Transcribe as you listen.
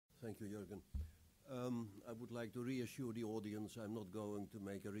Thank you, Jürgen. I would like to reassure the audience I'm not going to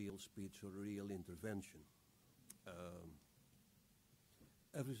make a real speech or a real intervention.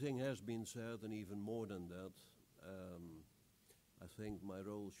 Everything has been said, and even more than that. I think my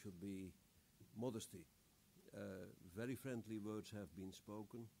role should be modesty. Very friendly words have been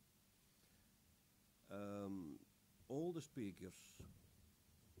spoken. All the speakers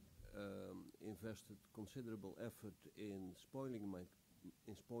invested considerable effort in spoiling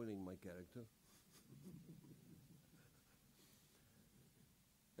my character.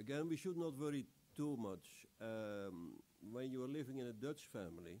 Again, we should not worry too much. When you are living in a Dutch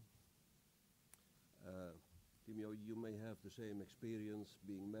family, you may have the same experience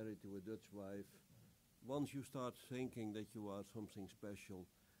being married to a Dutch wife. Once you start thinking that you are something special,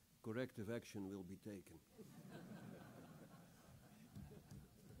 corrective action will be taken.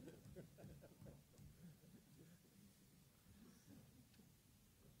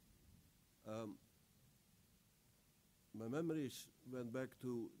 My memories went back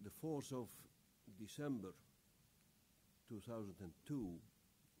to the 4th of December 2002.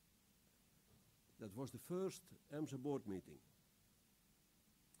 That was the first EMSA board meeting.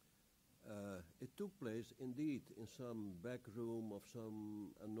 It took place indeed in some back room of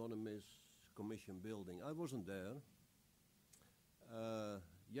some anonymous commission building. I wasn't there.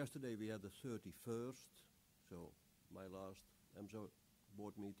 Yesterday we had the 31st, so my last EMSA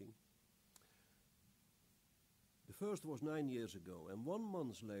board meeting. The first was 9 years ago, and 1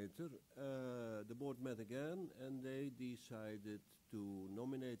 month later the board met again, and they decided to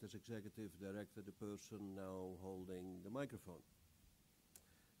nominate as executive director the person now holding the microphone.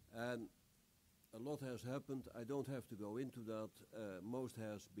 And a lot has happened. I don't have to go into that. Most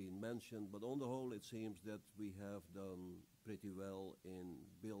has been mentioned, but on the whole it seems that we have done pretty well in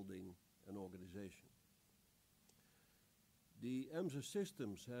building an organization. The EMSA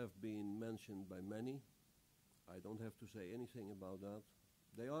systems have been mentioned by many. I don't have to say anything about that.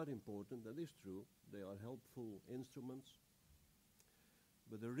 They are important, that is true. They are helpful instruments.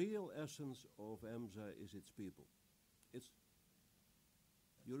 But the real essence of EMSA is its people. It's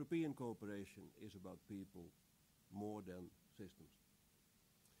European cooperation is about people more than systems.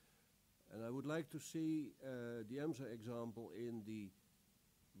 And I would like to see the EMSA example in the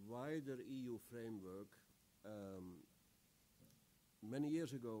wider EU framework. Many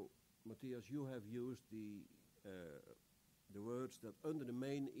years ago, Matthias, you have used the words that under the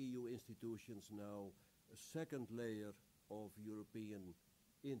main EU institutions now a second layer of European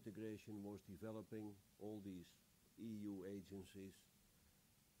integration was developing, all these EU agencies,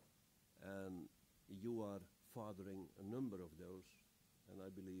 and you are fathering a number of those, and I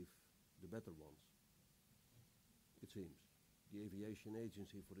believe the better ones, it seems. The Aviation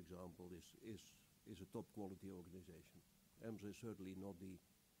Agency, for example, is a top quality organization. EMSA is certainly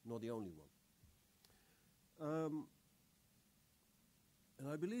not the only one. And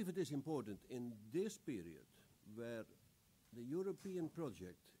I believe it is important in this period where the European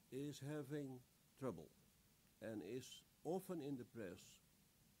project is having trouble and is often in the press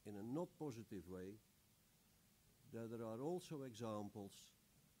in a not positive way, that there are also examples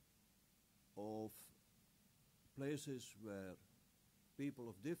of places where people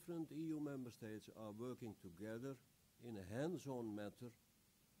of different EU member states are working together in a hands-on matter,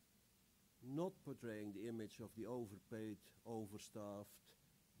 not portraying the image of the overpaid, overstaffed,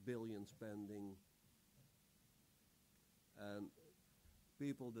 billion spending, and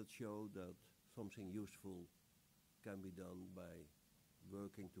people that show that something useful can be done by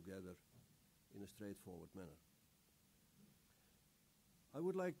working together in a straightforward manner. I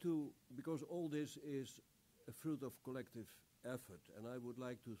would like to, because all this is a fruit of collective effort, and I would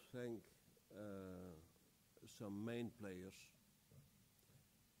like to thank some main players,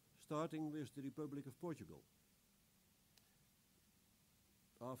 starting with the Republic of Portugal.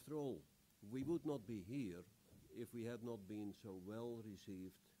 After all, we would not be here if we had not been so well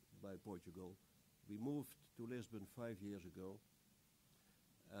received by Portugal. We moved to Lisbon 5 years ago,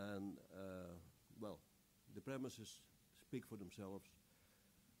 and well, the premises speak for themselves.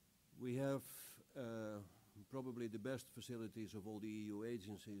 We have probably the best facilities of all the EU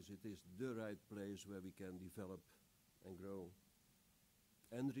agencies. It is the right place where we can develop and grow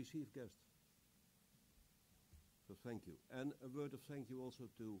and receive guests. So thank you. And a word of thank you also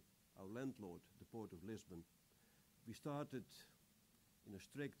to our landlord, the Port of Lisbon. We started in a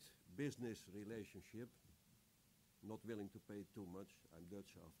strict business relationship, not willing to pay too much. I'm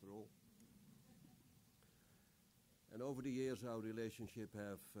Dutch after all. And over the years our relationship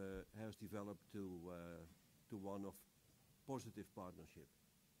has developed to one of positive partnership.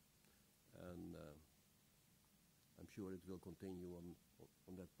 And I'm sure it will continue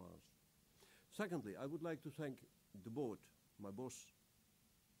on that path. Secondly, I would like to thank the board, my boss.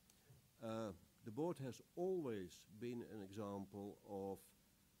 The board has always been an example of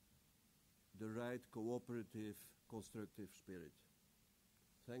the right cooperative, constructive spirit.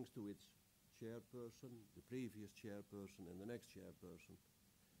 Thanks to its chairperson, the previous chairperson, and the next chairperson,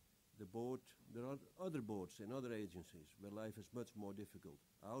 the board, there are other boards in other agencies where life is much more difficult.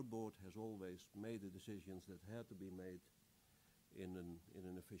 Our board has always made the decisions that had to be made in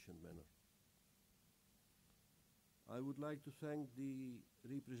an efficient manner. I would like to thank the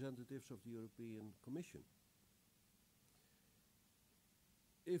representatives of the European Commission.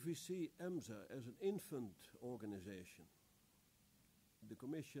 If we see EMSA as an infant organization, the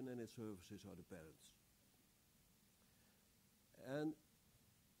Commission and its services are the parents. And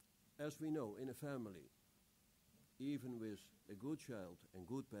as we know, in a family, even with a good child and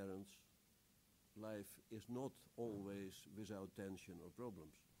good parents, life is not always without tension or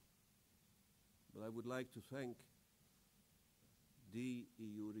problems. But I would like to thank the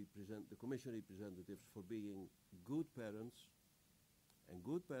Commission representatives for being good parents, and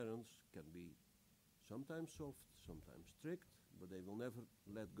good parents can be sometimes soft, sometimes strict, but they will never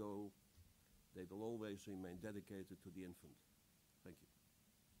let go. They will always remain dedicated to the infant. Thank you.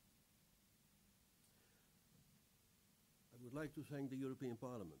 I would like to thank the European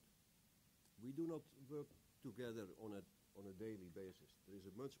Parliament. We do not work together on a daily basis. There is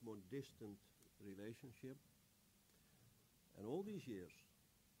a much more distant relationship. And all these years,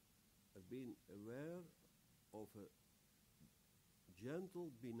 I've been aware of a gentle,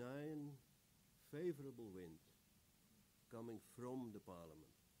 benign, favorable wind coming from the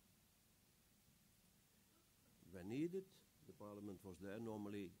Parliament. When needed, the Parliament was there.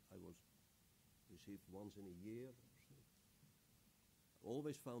 Normally, I was received once in a year or so.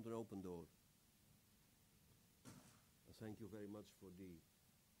 Always found an open door. And thank you very much for the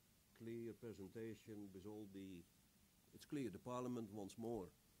clear presentation with all the... It's clear the Parliament wants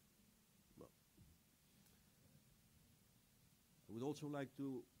more. Well, I would also like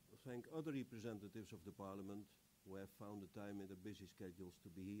to thank other representatives of the Parliament who have found the time in their busy schedules to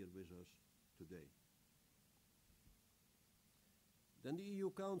be here with us today. Then the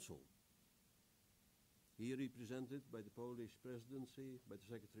EU Council, here represented by the Polish Presidency, by the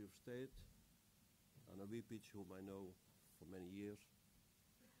Secretary of State, Anna Wipic, whom I know for many years.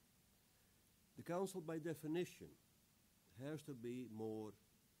 The Council, by definition, has to be more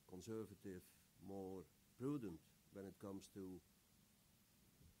conservative, more prudent when it comes to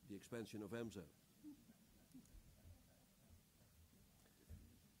the expansion of EMSA.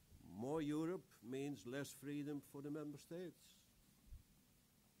 More Europe means less freedom for the member states.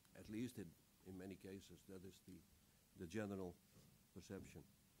 At least in many cases, that is the general perception.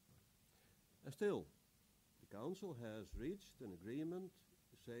 And still, the Council has reached an agreement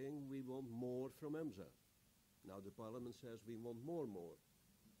saying we want more from EMSA. Now the Parliament says we want more.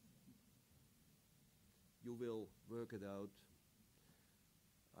 You will work it out.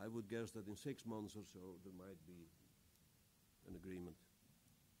 I would guess that in 6 months or so there might be an agreement.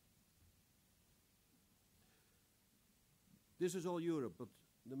 This is all Europe, but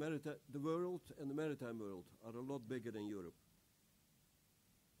the world and the maritime world are a lot bigger than Europe.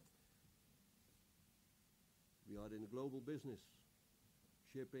 We are in a global business.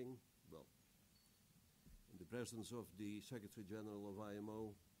 Shipping, well, in the presence of the Secretary General of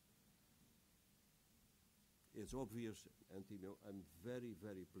IMO, it's obvious, and I'm very,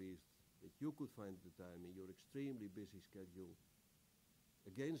 very pleased that you could find the time in your extremely busy schedule,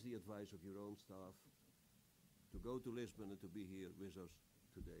 against the advice of your own staff, to go to Lisbon and to be here with us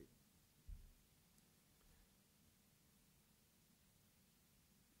today.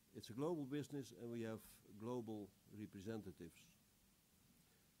 It's a global business and we have global representatives.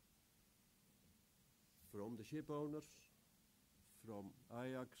 From the ship owners, from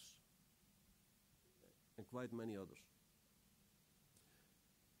Ajax, and quite many others.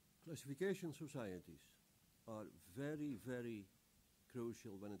 Classification societies are very, very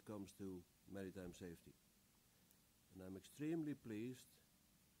crucial when it comes to maritime safety. And I'm extremely pleased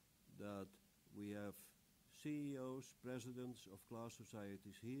that we have CEOs, presidents of class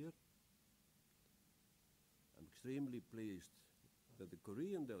societies here. I'm extremely pleased that the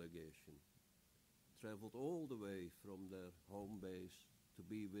Korean delegation traveled all the way from their home base to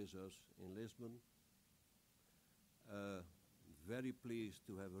be with us in Lisbon. Very pleased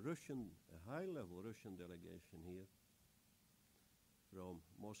to have a high-level Russian delegation here from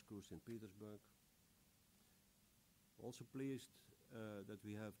Moscow, St. Petersburg. Also pleased that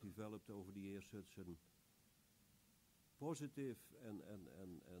we have developed over the years such a positive and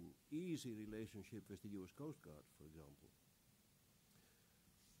easy relationship with the US Coast Guard, for example.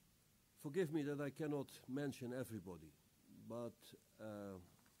 Forgive me that I cannot mention everybody, but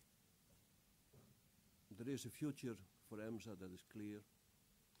there is a future for EMSA that is clear.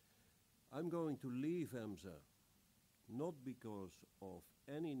 I'm going to leave EMSA not because of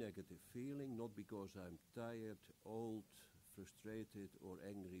any negative feeling, not because I'm tired, old, frustrated or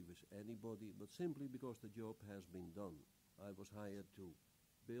angry with anybody, but simply because the job has been done. I was hired to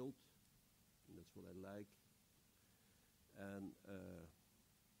build, and that's what I like. And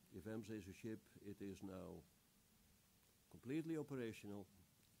if EMSA is a ship, it is now completely operational.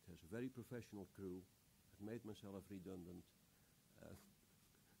 It has a very professional crew. I've made myself redundant.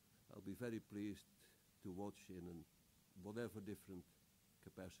 I'll be very pleased to watch in whatever different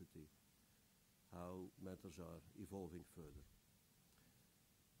capacity how matters are evolving further.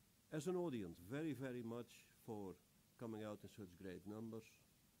 As an audience, very, very much for coming out in such great numbers.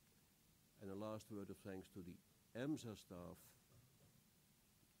 And a last word of thanks to the EMSA staff.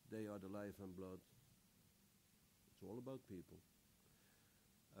 They are the life and blood. It's all about people.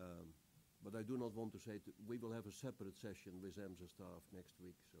 But I do not want to say, we will have a separate session with EMSA staff next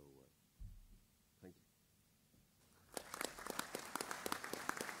week, so thank you.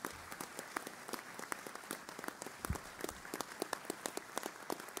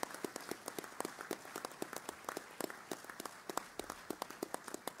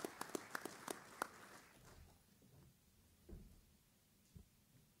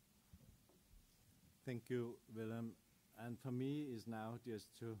 Thank you, Willem. And for me is now just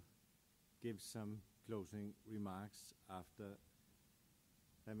to give some closing remarks after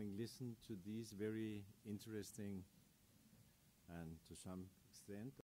having listened to these very interesting and to some extent